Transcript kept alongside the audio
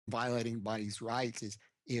violating anybody's rights is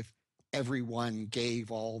if everyone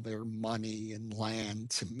gave all their money and land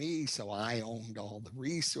to me, so I owned all the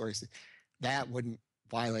resources. That wouldn't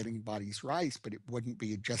violate anybody's rights, but it wouldn't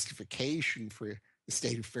be a justification for the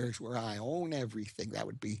state of affairs where I own everything. That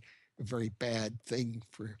would be a very bad thing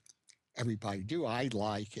for everybody to do. I'd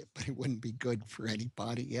like it, but it wouldn't be good for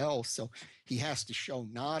anybody else. So he has to show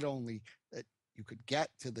not only that you could get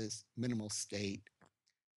to this minimal state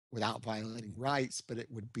without violating rights, but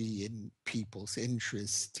it would be in people's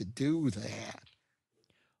interests to do that.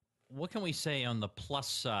 What can we say on the plus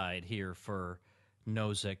side here for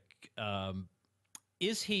Nozick?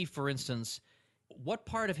 Is he, for instance, what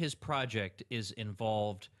part of his project is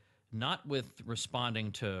involved not with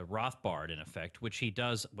responding to Rothbard, in effect, which he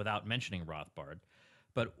does without mentioning Rothbard,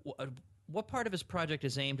 but what part of his project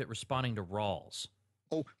is aimed at responding to Rawls?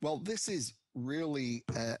 Oh, well, this is really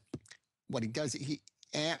what he does.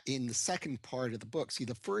 In the second part of the book, see,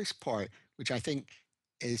 the first part, which I think,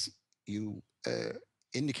 as you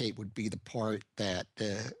indicate, would be the part that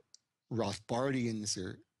Rothbardians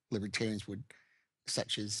or libertarians would,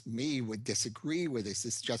 such as me, would disagree with, is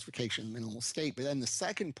this justification of minimal state. But then the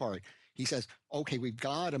second part, he says, okay, we've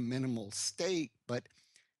got a minimal state, but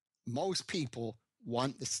most people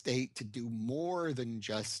want the state to do more than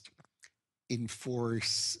just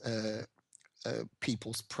enforce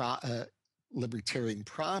people's libertarian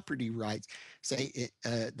property rights. Say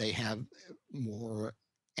they have more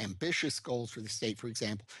ambitious goals for the state. For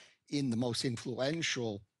example, in the most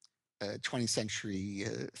influential 20th century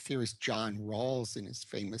theorist John Rawls, in his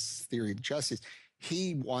famous theory of justice,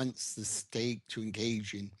 he wants the state to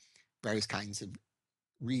engage in various kinds of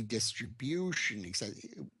redistribution. He says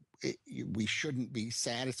we shouldn't be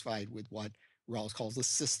satisfied with what Rawls calls a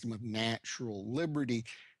system of natural liberty.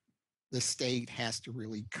 The state has to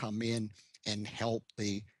really come in and help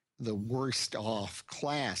the worst off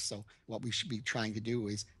class. So what we should be trying to do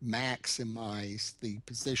is maximize the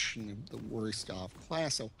position of the worst off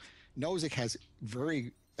class. So Nozick has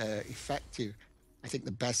very effective, I think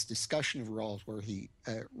the best discussion of Rawls, where he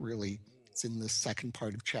really, it's in the second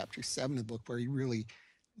part of chapter 7 of the book, where he really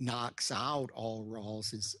knocks out all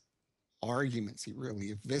Rawls's arguments. He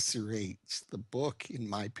really eviscerates the book, in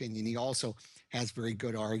my opinion. He also has very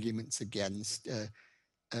good arguments against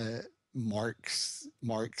Karl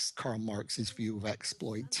Marx's view of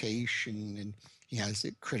exploitation, and he has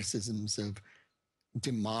criticisms of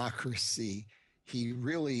democracy. He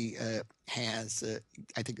really has,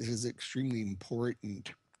 I think this is an extremely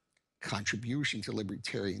important contribution to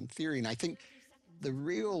libertarian theory. And I think the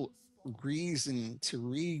real reason to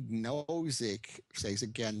read Nozick, says,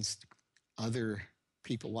 against other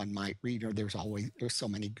people one might read, or there's so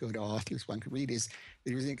many good authors one could read, is that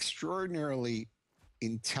he was an extraordinarily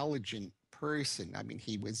intelligent person. I mean,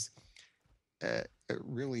 he was a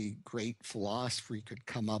really great philosopher. He could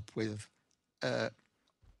come up with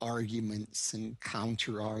arguments and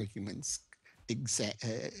counter arguments,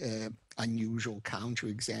 unusual counter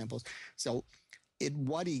examples. So in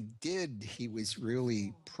what he did, he was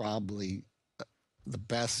really probably the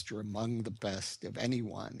best, or among the best of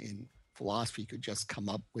anyone in philosophy. He could just come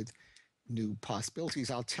up with new possibilities.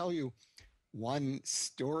 I'll tell you one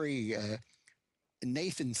story.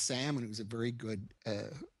 Nathan Salmon, who's a very good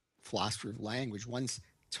philosopher of language, once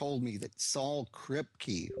told me that Saul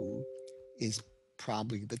Kripke, who is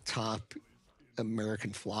probably the top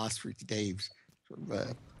American philosopher today, sort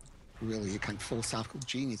of really a kind of philosophical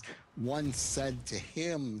genius, once said to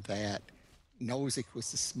him that Nozick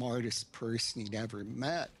was the smartest person he'd ever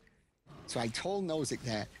met. So I told Nozick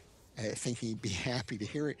that, thinking he'd be happy to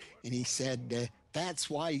hear it, and he said, that's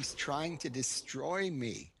why he's trying to destroy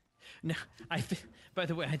me. Now, by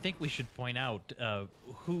the way, I think we should point out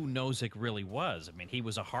who Nozick really was. I mean, he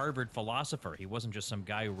was a Harvard philosopher. He wasn't just some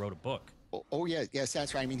guy who wrote a book. Oh yeah, yes,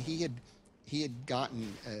 that's right. I mean, he had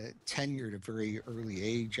gotten tenure at a very early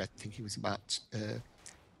age. I think he was about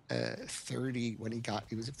 30 when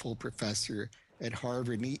he was a full professor at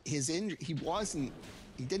Harvard. And he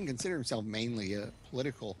didn't consider himself mainly a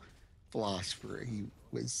political philosopher. He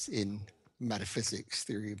was in metaphysics,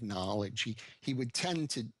 theory of knowledge. He would tend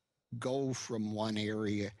to go from one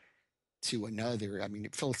area to another. I mean,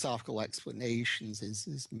 philosophical explanations is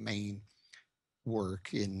his main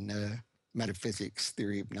work in metaphysics,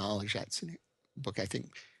 theory of knowledge. That's a book I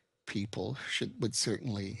think people would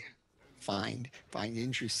certainly find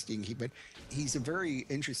interesting. But he's a very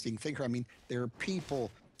interesting thinker. I mean, there are people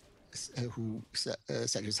who,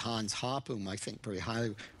 such as Hans Hoppe, whom I think very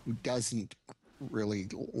highly, who doesn't really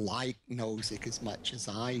like Nozick as much as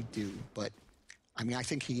I do. But I mean, I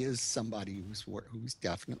think he is somebody who's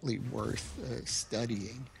definitely worth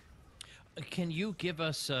studying. Can you give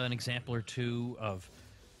us an example or two of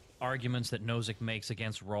arguments that Nozick makes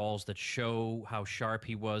against Rawls that show how sharp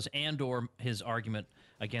he was, and or his argument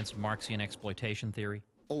against Marxian exploitation theory?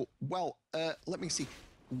 Oh, well, let me see.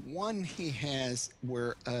 One he has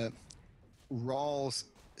where Rawls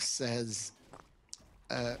says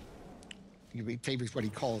he favors what he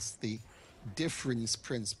calls the difference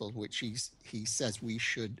principle, which he says we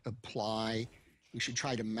should apply, we should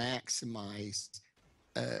try to maximize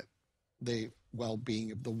the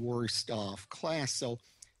well-being of the worst off class. So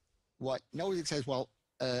what Nozick says, well,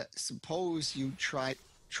 suppose you try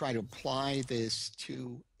to apply this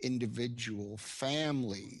to individual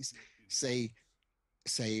families. Say,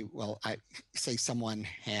 well, say someone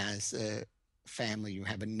has a family, you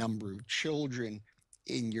have a number of children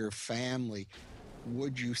in your family.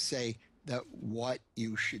 Would you say that what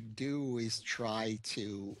you should do is try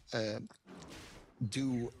to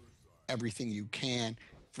do everything you can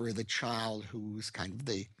for the child who's kind of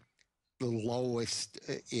the lowest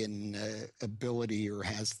in ability or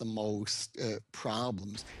has the most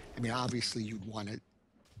problems? I mean, obviously you'd want to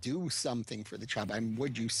do something for the child. I mean,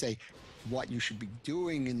 would you say what you should be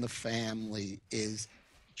doing in the family is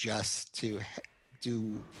just to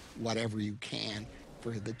do whatever you can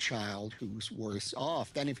for the child who's worse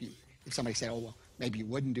off? Then if somebody said, oh, well, maybe you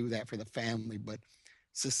wouldn't do that for the family, but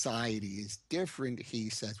society is different, he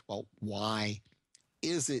says, well, why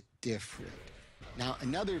is it different? Now,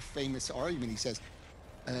 another famous argument, he says,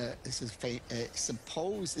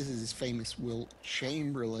 suppose this is his famous Will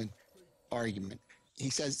Chamberlain argument. He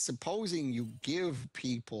says, supposing you give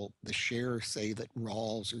people the share, say, that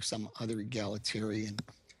Rawls or some other egalitarian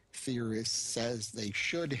theorist says they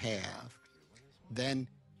should have, then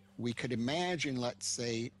we could imagine, let's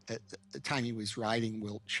say, at the time he was writing,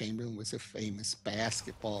 Wilt Chamberlain was a famous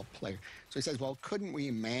basketball player. So he says, well, couldn't we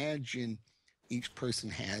imagine each person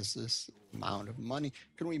has this amount of money?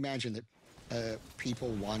 Couldn't we imagine that people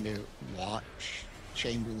want to watch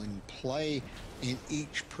Chamberlain play, and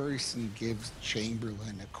each person gives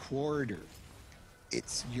Chamberlain a quarter?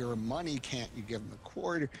 It's your money, can't you give him a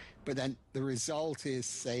quarter? But then the result is,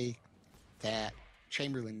 say, that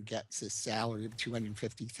Chamberlain gets a salary of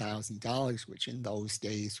 $250,000, which in those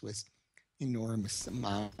days was enormous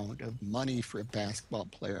amount of money for a basketball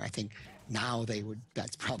player. I think now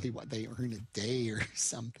that's probably what they earn a day or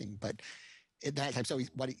something. But at that time, so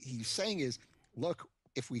what he's saying is, look,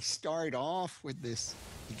 if we start off with this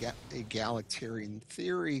egalitarian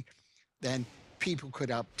theory, then people could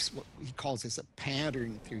what he calls this a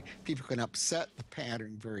pattern theory. People can upset the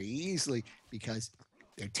pattern very easily because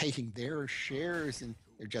they're taking their shares and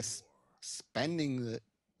they're just spending the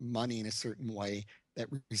money in a certain way that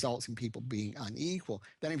results in people being unequal.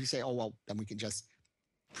 Then if you say, oh, well, then we can just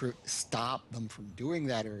stop them from doing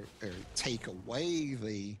that or take away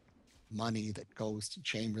the money that goes to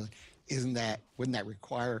Chamberlain, wouldn't that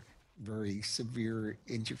require very severe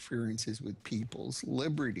interferences with people's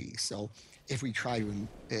liberty? So if we try to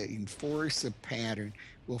enforce a pattern,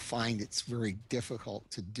 we'll find it's very difficult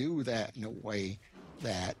to do that in a way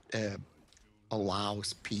that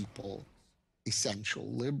allows people essential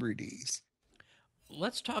liberties.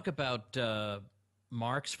 Let's talk about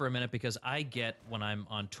Marx for a minute, because I get, when I'm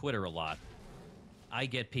on Twitter a lot, I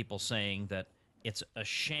get people saying that it's a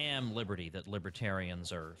sham liberty that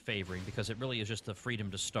libertarians are favoring because it really is just the freedom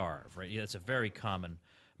to starve, right? It's a very common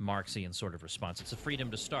Marxian sort of response. It's a freedom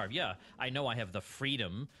to starve. Yeah, I know I have the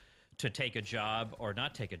freedom to take a job or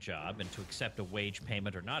not take a job and to accept a wage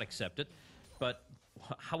payment or not accept it, but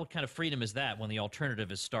what kind of freedom is that when the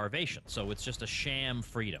alternative is starvation? So it's just a sham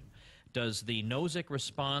freedom. Does the Nozick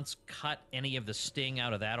response cut any of the sting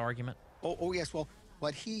out of that argument? Oh yes. Well,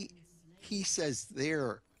 what he says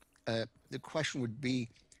there, the question would be,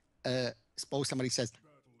 suppose somebody says,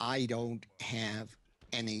 I don't have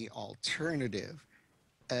any alternative.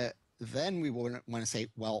 Then we want to say,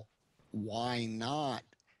 well, why not?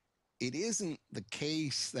 It isn't the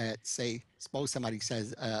case that, say, suppose somebody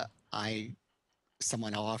says,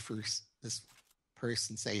 someone offers this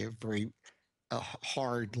person, say, a very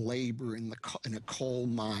hard labor in a coal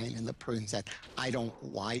mine, and the person said, I don't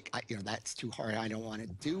that's too hard, I don't want to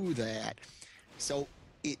do that. So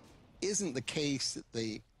it isn't the case that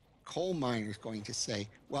the coal miner is going to say,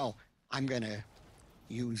 well, I'm going to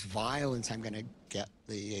use violence, I'm going to get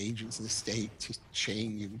the agents of the state to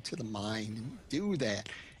chain you to the mine and do that.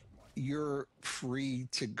 You're free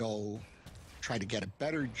to go try to get a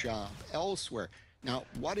better job elsewhere. Now,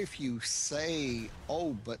 what if you say,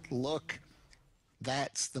 oh, but look,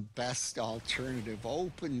 that's the best alternative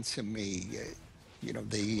open to me.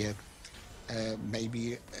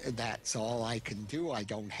 Maybe that's all I can do. I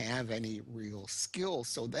don't have any real skill.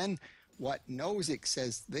 So then what Nozick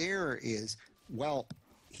says there is, well,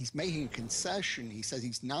 he's making a concession. He says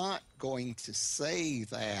he's not going to say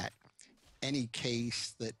that any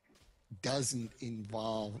case that doesn't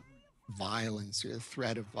involve violence or the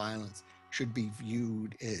threat of violence should be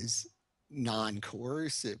viewed as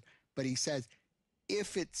non-coercive. But he says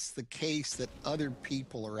if it's the case that other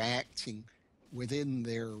people are acting within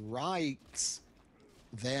their rights,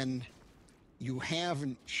 then you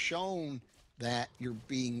haven't shown that you're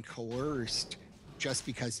being coerced just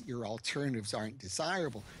because your alternatives aren't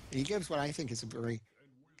desirable. And he gives what I think is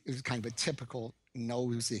kind of a typical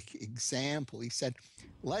Nozick example. He said,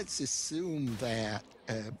 let's assume that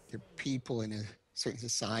there are people in a certain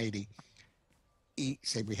society,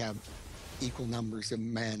 say we have equal numbers of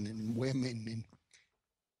men and women, and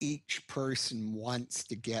each person wants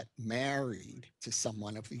to get married to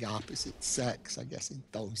someone of the opposite sex. I guess in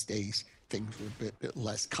those days, things were a bit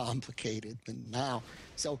less complicated than now.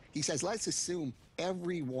 So he says, let's assume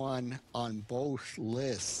everyone on both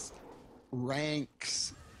lists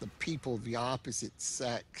ranks the people of the opposite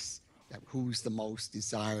sex, who's the most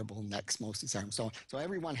desirable, next most desirable, so on. So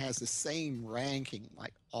everyone has the same ranking.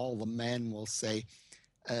 Like all the men will say,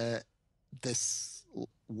 this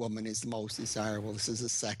woman is the most desirable, this is a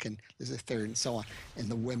second, this is a third, and so on. And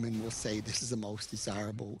the women will say, this is the most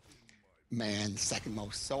desirable man, second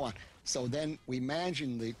most, so on. So then we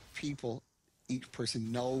imagine the people, each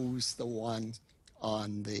person knows the one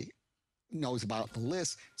knows about the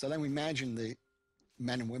list. So then we imagine the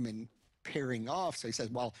men and women pairing off. So he says,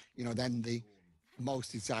 well, then the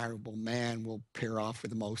most desirable man will pair off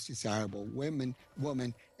with the most desirable woman,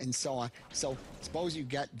 and so on. So suppose you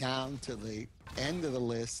get down to the end of the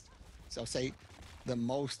list. So say the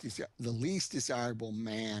least desirable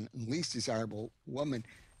man and least desirable woman,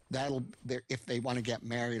 if they want to get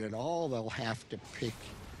married at all, they'll have to pick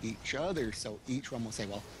each other. So each one will say,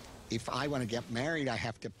 well, if I want to get married, I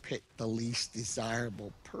have to pick the least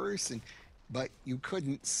desirable person. But you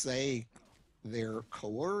couldn't say they're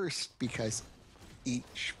coerced because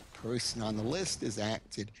each person on the list is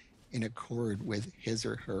acted in accord with his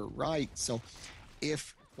or her rights. So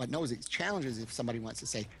if what Nozick's challenge is, if somebody wants to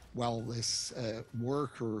say, well, this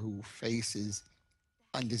worker who faces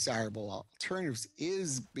undesirable alternatives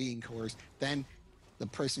is being coerced, then the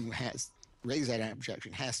person who has raised that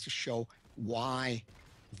objection has to show why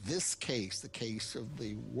this case, the case of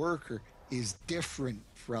the worker, is different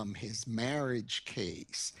from his marriage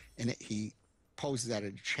case. And he poses that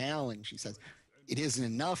as a challenge. He says, it isn't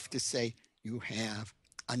enough to say you have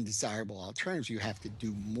undesirable alternatives. You have to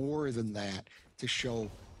do more than that to show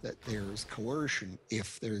that there's coercion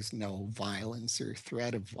if there's no violence or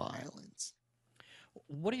threat of violence.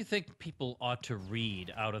 What do you think people ought to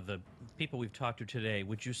read out of the people we've talked to today?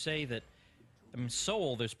 Would you say that, I mean,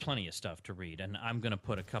 Sowell, there's plenty of stuff to read, and I'm going to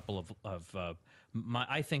put a couple of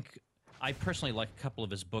I personally like a couple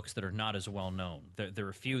of his books that are not as well known. There are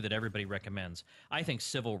a few that everybody recommends. I think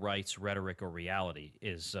Civil Rights, Rhetoric, or Reality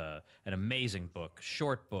is an amazing book,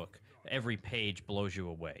 short book. Every page blows you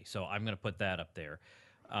away. So I'm going to put that up there.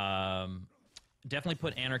 Definitely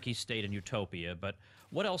put Anarchy, State, and Utopia. But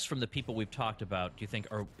what else from the people we've talked about do you think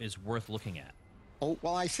is worth looking at? Oh,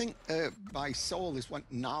 well, I think by Sowell is what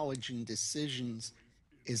Knowledge and Decisions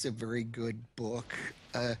is a very good book.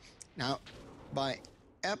 Now, by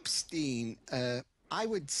Epstein, I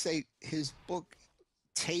would say his book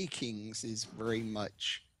Takings is very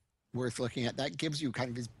much worth looking at. That gives you kind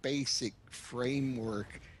of his basic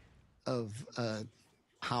framework of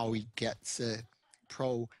how he gets a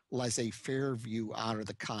pro-laissez-faire view out of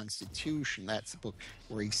the Constitution. That's the book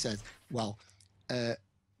where he says, well,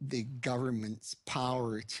 the government's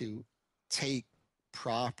power to take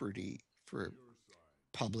property for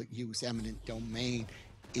public use, eminent domain,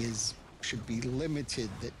 should be limited,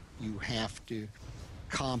 that you have to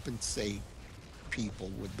compensate people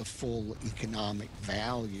with the full economic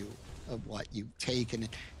value of what you've taken.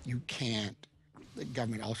 You can't, the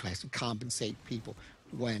government also has to compensate people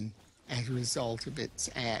when, as a result of its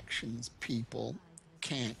actions, people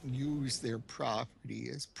can't use their property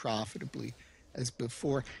as profitably as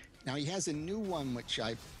before. Now, he has a new one, which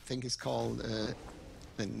I think is called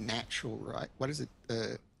The Natural Right. What is it?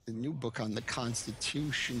 The new book on the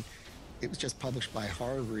Constitution. It was just published by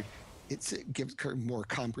Harvard. It gives a more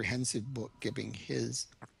comprehensive book giving his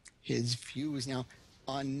views. Now,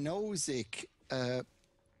 on Nozick,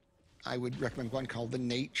 I would recommend one called The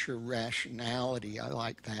Nature Rationality. I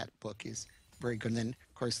like that book, is very good. And then,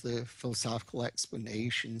 of course, the Philosophical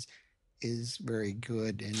Explanations is very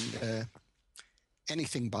good. And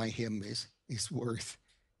anything by him is worth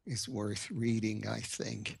reading, I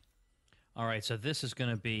think. All right, so this is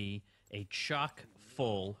going to be a chock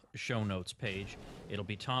full show notes page. It'll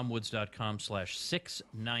be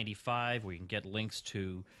tomwoods.com/695, where you can get links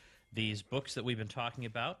to these books that we've been talking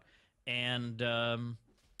about. And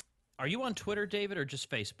are you on Twitter, David, or just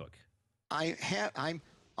Facebook? I'm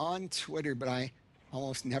on Twitter, but I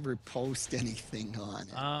almost never post anything on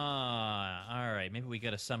it. All right. Maybe we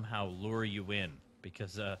got to somehow lure you in,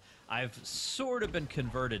 because I've sort of been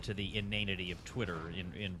converted to the inanity of Twitter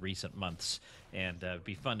in recent months, and it'd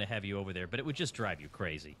be fun to have you over there, but it would just drive you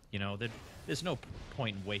crazy. You know, there's no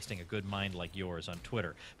point in wasting a good mind like yours on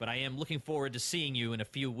Twitter. But I am looking forward to seeing you in a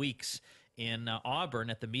few weeks in Auburn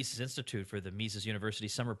at the Mises Institute for the Mises University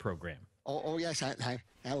Summer Program. Oh yes, that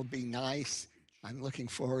would be nice. I'm looking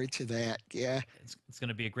forward to that. Yeah. It's going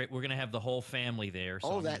to be we're going to have the whole family there.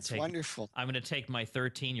 So that's wonderful. I'm going to take my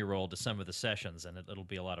 13-year-old to some of the sessions, and it'll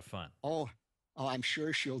be a lot of fun. Oh, I'm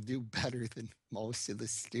sure she'll do better than most of the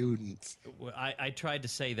students. I tried to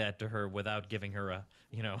say that to her without giving her a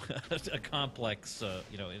complex,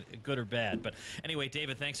 good or bad. But anyway,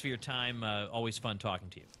 David, thanks for your time. Always fun talking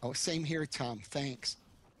to you. Oh, same here, Tom. Thanks.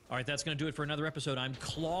 All right, that's going to do it for another episode. I'm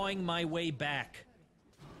clawing my way back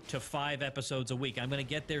to 5 episodes a week. I'm going to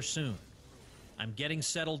get there soon. I'm getting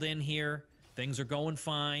settled in here. Things are going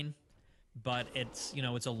fine, but it's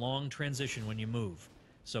a long transition when you move.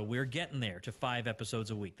 So we're getting there to 5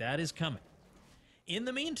 episodes a week. That is coming. In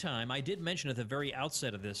the meantime, I did mention at the very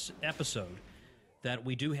outset of this episode that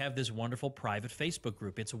we do have this wonderful private Facebook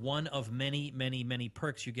group. It's one of many, many, many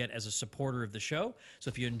perks you get as a supporter of the show. So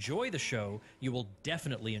if you enjoy the show, you will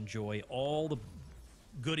definitely enjoy all the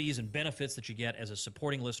goodies and benefits that you get as a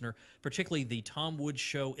supporting listener, particularly the Tom Woods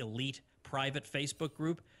Show Elite private Facebook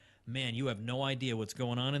group. Man, you have no idea what's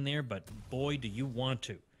going on in there, but boy, do you want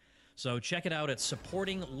to. So check it out at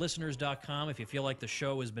supportinglisteners.com if you feel like the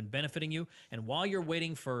show has been benefiting you. And while you're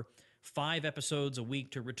waiting for 5 episodes a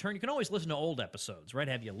week to return, you can always listen to old episodes, right?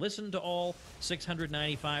 Have you listened to all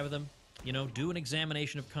 695 of them? Do an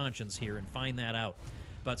examination of conscience here and find that out.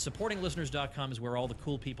 But supportinglisteners.com is where all the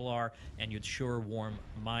cool people are, and you'd sure warm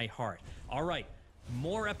my heart. All right,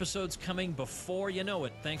 more episodes coming before you know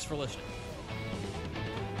it. Thanks for listening.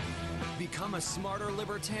 Become a smarter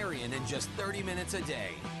libertarian in just 30 minutes a day.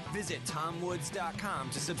 Visit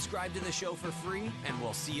tomwoods.com to subscribe to the show for free, and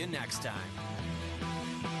we'll see you next time.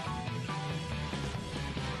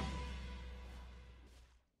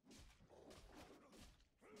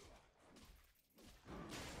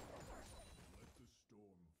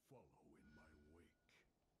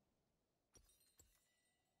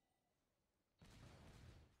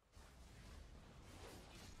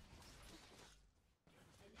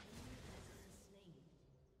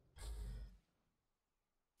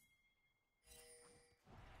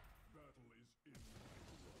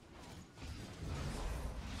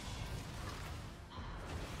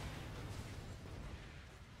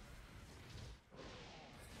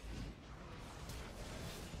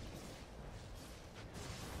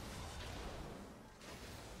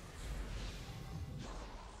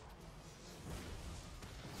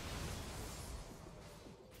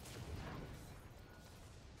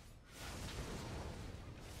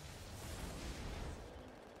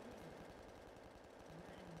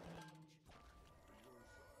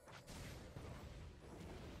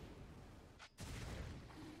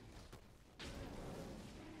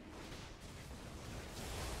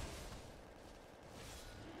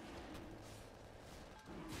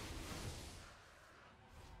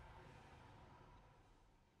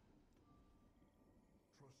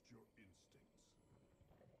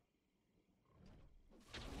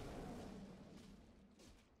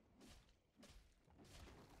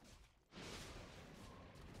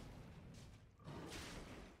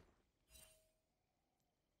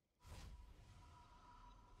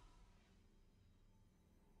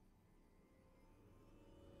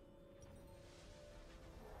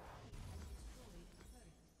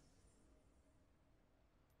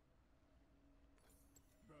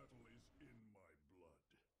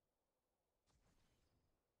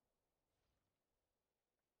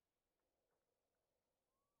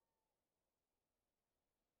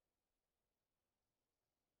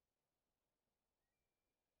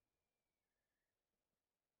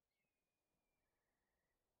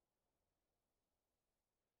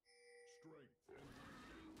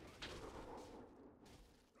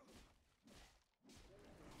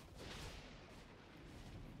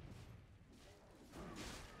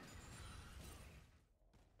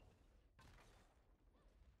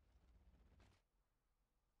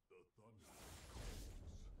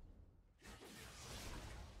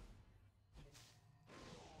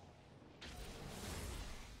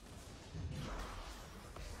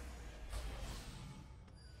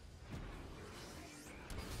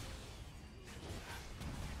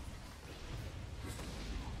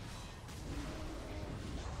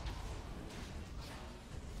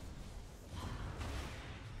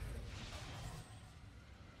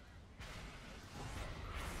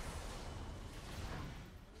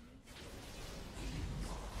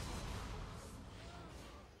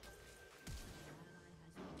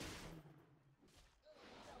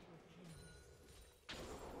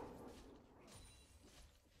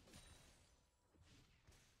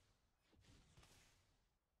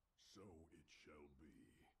 shall be.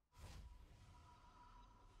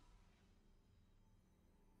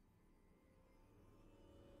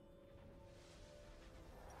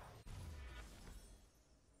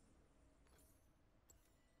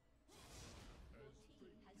 Your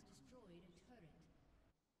team has destroyed a turret.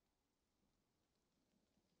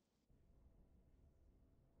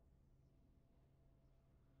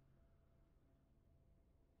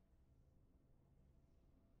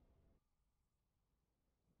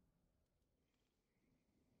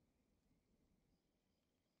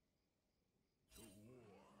 To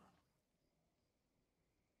war.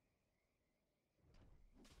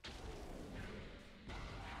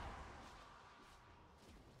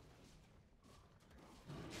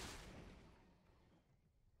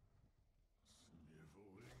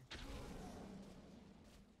 Sniveling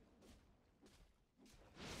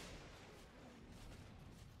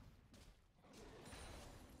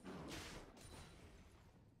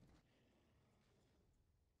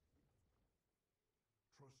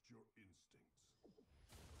Trust your instincts.